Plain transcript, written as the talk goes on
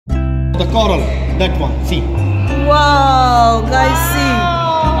The coral, that one, see. Wow, guys, see.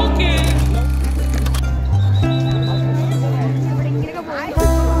 Okay.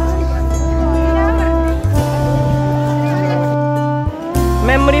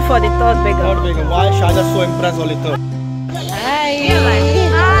 Memory for the third beggar. Third beggar. Why Shahjah so impressed only third? Hi.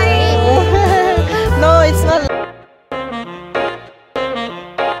 No, it's not.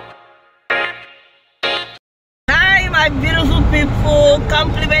 Hi, my beautiful people.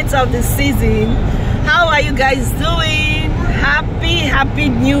 Compliments of the season. How are you guys doing? Happy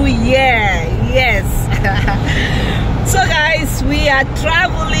New Year. Yes. So guys, we are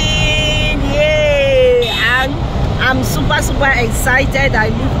traveling. Yay. And I'm super excited.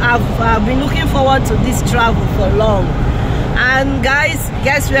 I've been looking forward to this travel for long. And guys,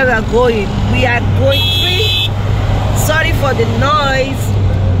 guess where we are going? We are going sorry for the noise.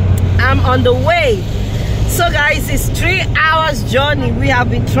 I'm on the way. So guys, it's 3 hours journey. We have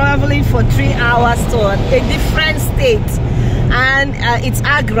been traveling for 3 hours to a different state, and it's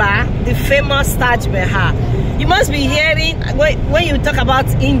Agra, the famous Taj Mahal. You must be hearing, when you talk about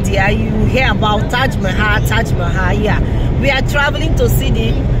India, you hear about Taj Mahal. Yeah, we are traveling to see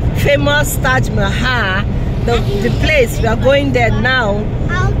the famous Taj Mahal, the place. We are going there now,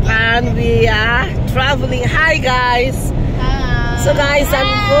 and we are traveling. Hi guys. So guys, I'm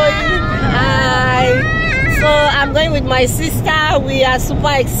going. Hi. So I'm going with my sister. We are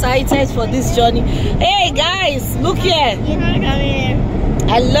super excited for this journey. Hey guys, look here.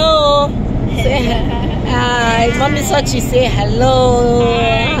 Hello. Say hi. Mommy Sochi, say hello.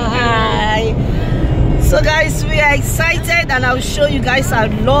 Hi. So guys, we are excited, and I'll show you guys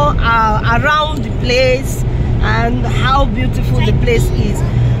around the place and how beautiful the place is.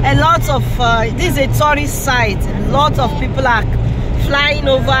 A lot of this is a tourist site. A lot of people are flying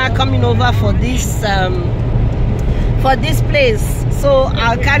over, coming over for this place. So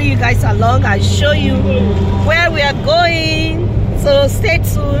I'll carry you guys along. I'll show you where we are going. So stay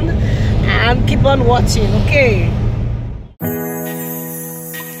tuned and keep on watching, okay?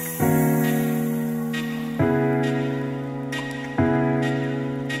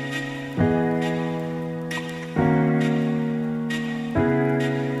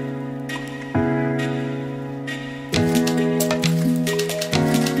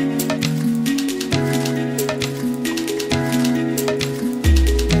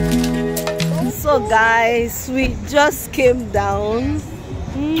 So guys, we just came down,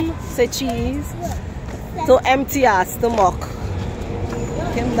 say cheese, to empty our stomach.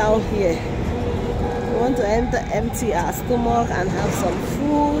 Came down here. We want to empty our stomach and have some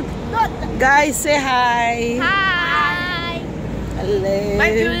food. Guys, say hi. Hi. Hello.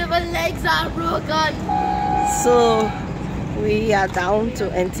 My beautiful legs are broken. So we are down to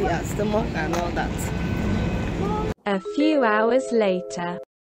empty our stomach and all that. A few hours later.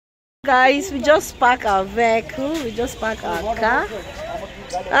 Guys, we just parked our vehicle, we just parked our car.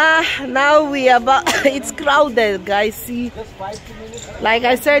 Now we are about, it's crowded guys, see. Like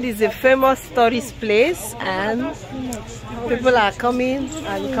I said, it's a famous tourist place, and people are coming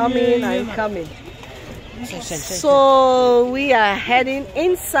and coming and coming. So we are heading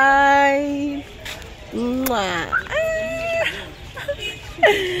inside.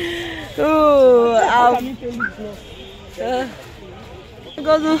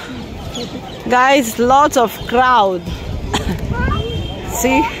 Guys, lots of crowd.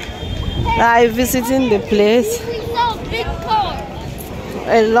 See, I'm visiting the place.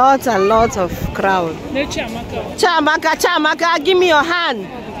 A lot and lot of crowd. Chamaka, give me your hand.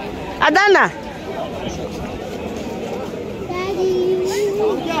 Adana.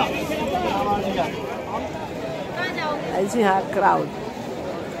 I see her crowd.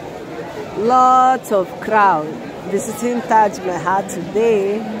 Lots of crowd visiting Taj Mahal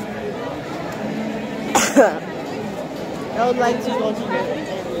today. I would like to go to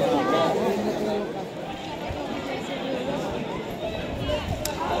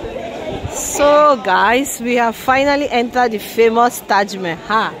So guys, we have finally entered the famous Taj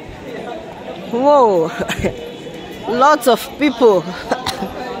Mahal. Whoa, lots of people.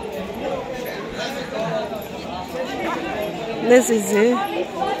 This is it.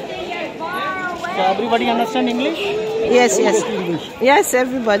 So everybody understand English? Yes, yes. Yes,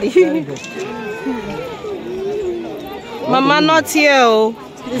 everybody. Mama not here, oh.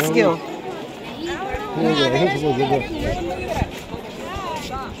 This girl. We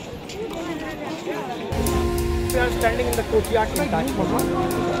are standing in the courtyard in Taj Mahal.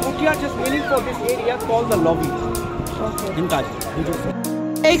 Courtyard is meaning for this area called the lobby. Okay. In Taj.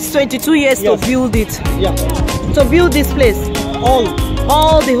 It takes 22 years to build it. Yeah. To build this place.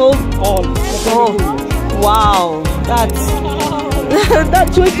 All the whole. All. Oh, wow. That's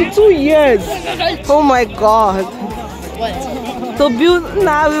That's 22 years. Oh my God. To build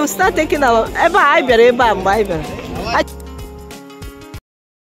now, we will start taking our.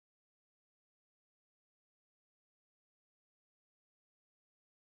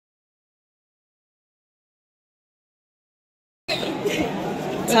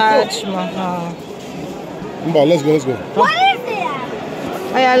 Taj Mahal. Let's go. What is it?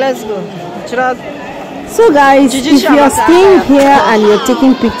 Oh yeah, let's go. So guys, if you're staying here and you're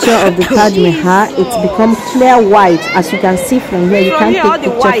taking picture of the Taj Mahal, it's become clear white. As you can see from here, you can't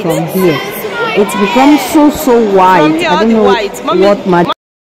take picture from here. It's become so white. I don't know what magic.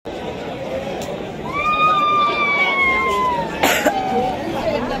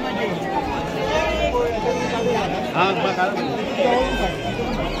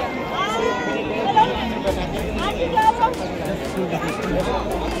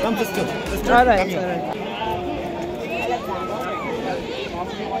 All right.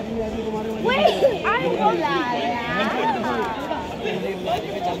 Wait, I know that.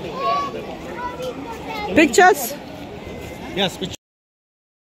 Pictures? Yes, picture.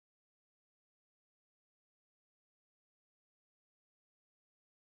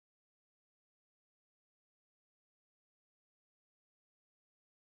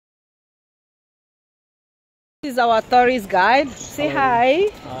 This is our tourist guide. Say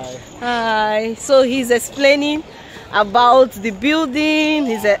hi. Hi. So he's explaining about the building.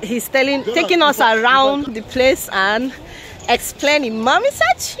 He's taking us around the place and explaining. Mommy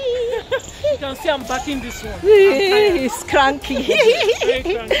Sachi. You can see I'm backing this one. He's cranky.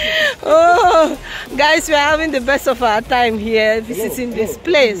 Oh, guys, we're having the best of our time here visiting this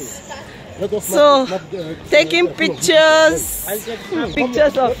place. So, taking pictures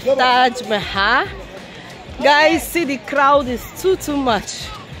of Taj Mahal. Guys, see the crowd is too much.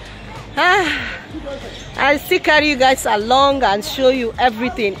 I'll still carry you guys along and show you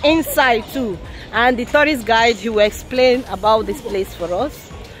everything inside too. And the tourist guide, he will explain about this place for us.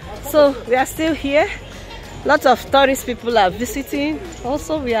 So we are still here. Lots of tourist people are visiting.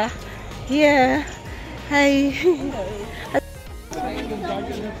 Also we are here. Hi.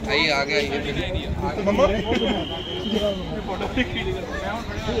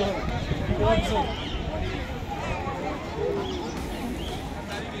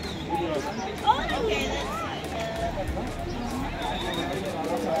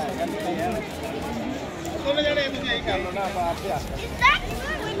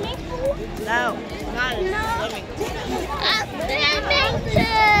 No.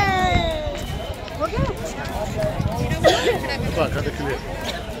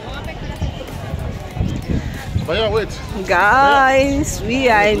 Wait. Guys, we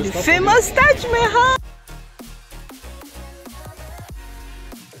are in the famous Taj Mahal.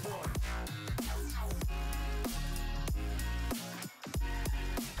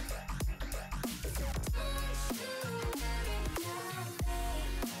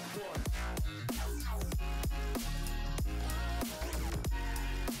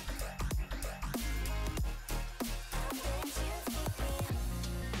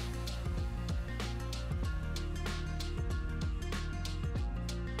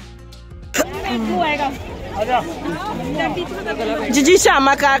 Jijisha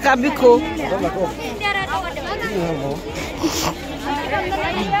makaka biko.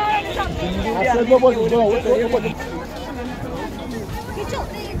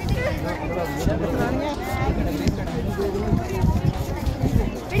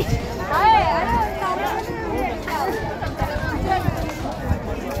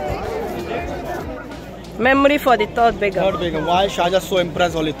 Memory for the third beggar. Third beggar. Why Shah so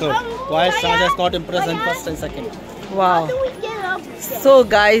impressed only third? Why Shah is not impressed in first and second? Wow. So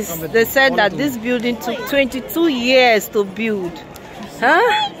guys, they said that this building took 22 years to build. Huh?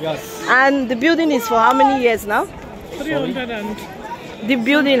 Yes. And the building is for how many years now? 300 and... The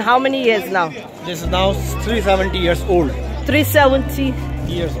building, how many years now? This is now 370 years old. 370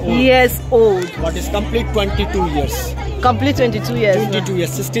 Years old. What is complete 22 years. Complete 22 years. 22 years.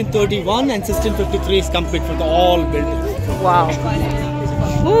 1631 and 1653 is complete for the all buildings. Wow.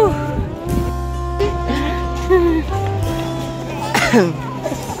 Whew.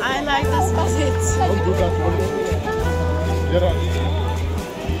 I like this visit.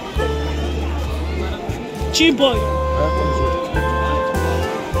 Cheap boy.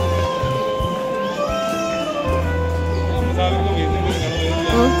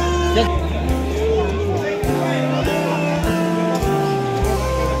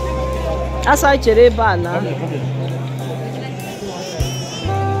 That's why Chereba now.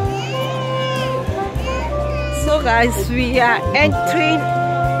 So guys, we are entering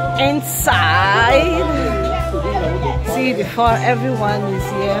inside. See, before everyone is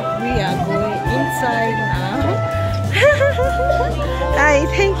here, we are going inside now. Hi,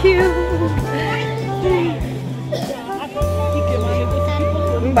 thank you.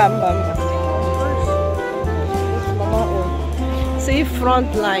 See,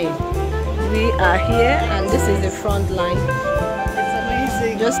 front line. We are here, and this is the front line. It's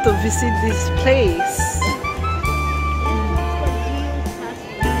amazing. Just to visit this place.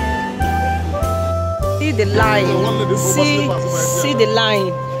 See the line. See the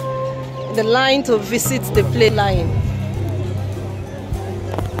line. The line to visit the play line.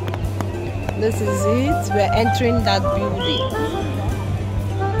 This is it. We're entering that building.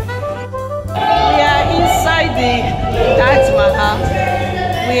 We are inside the Taj Mahal.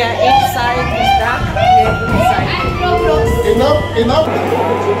 We are inside the dark. We are inside. Enough.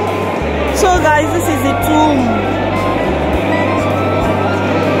 So guys, this is the tomb.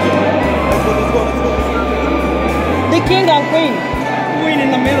 The king and queen. Queen in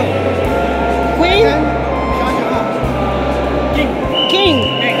the middle. Queen? King.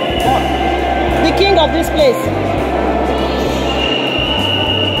 The king of this place.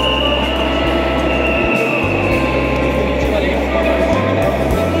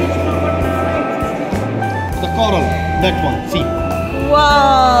 The coral, that one, see.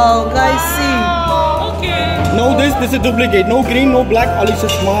 Wow, guys, see. Okay. No, this is duplicate. No green, no black, only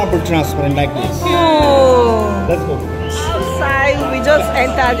just marble transparent like this. Oh. Let's go. Outside, we just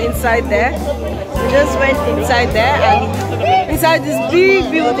entered inside there. We just went inside there and inside this big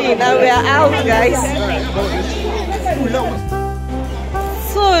building, and we are out, guys.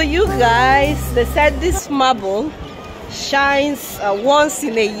 So you guys, they said this marble shines once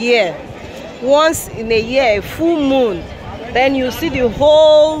in a year. Once in a year, a full moon, then you see the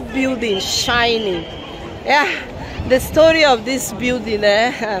whole building shining. Yeah, the story of this building,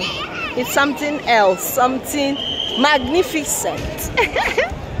 it's something else, something magnificent.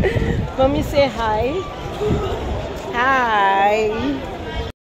 Let me say hi. Hi.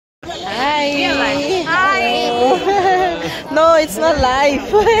 Hi. Hello. No, it's not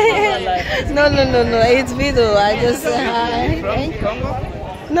live. No, it's video. I just say hi.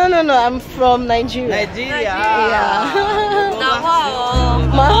 No, I'm from Nigeria. Yeah.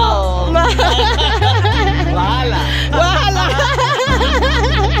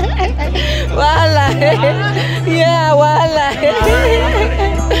 Wahala. Yeah, wahala.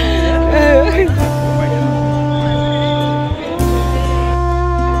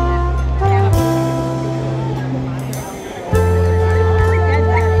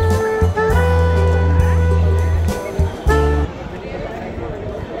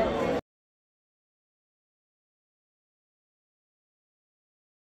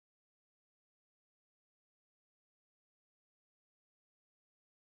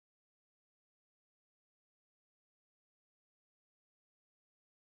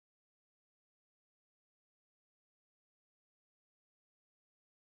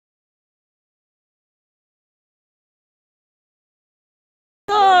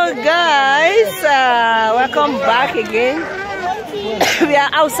 So guys, welcome back again. We are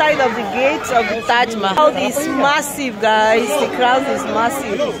outside of the gates of the Taj Mahal. It's massive, guys. The crowd is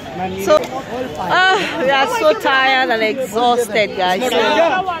massive. So we are so tired and exhausted, guys.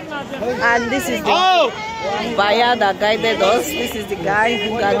 And this is the buyer that guided us. This is the guy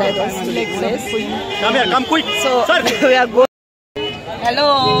who guided us to the place. Come here, come quick. So we are going.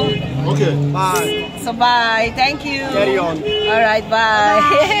 Hello. Okay, bye. So bye. Thank you. Carry on. All right, bye.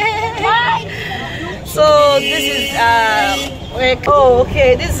 Bye. So this is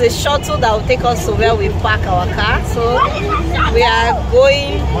okay. This is a shuttle that will take us to where we park our car. So we are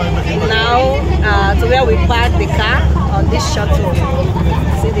going now to where we park the car on this shuttle.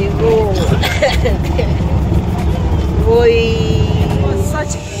 See the road. It was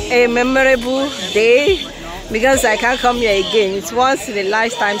such a memorable day because I can't come here again. It's once in a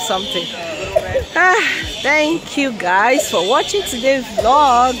lifetime something. Thank you guys for watching today's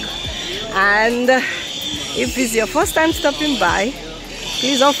vlog, and if it's your first time stopping by,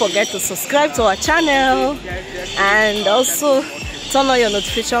 please don't forget to subscribe to our channel and also turn on your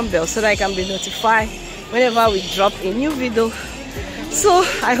notification bell so that I can be notified whenever we drop a new video. So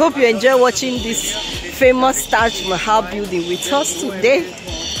I hope you enjoy watching this famous Taj Mahal building with us today,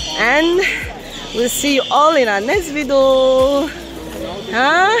 and we'll see you all in our next video.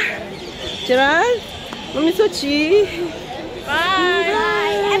 Gerard? Mami Sochi?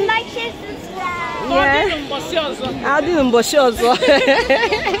 Bye. And like, share, subscribe. Yeah. I'll do them boshozo.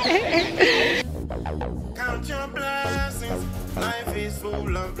 Count your blessings. Life is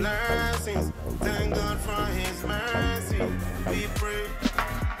full of blessings. Thank God for His mercy. We pray.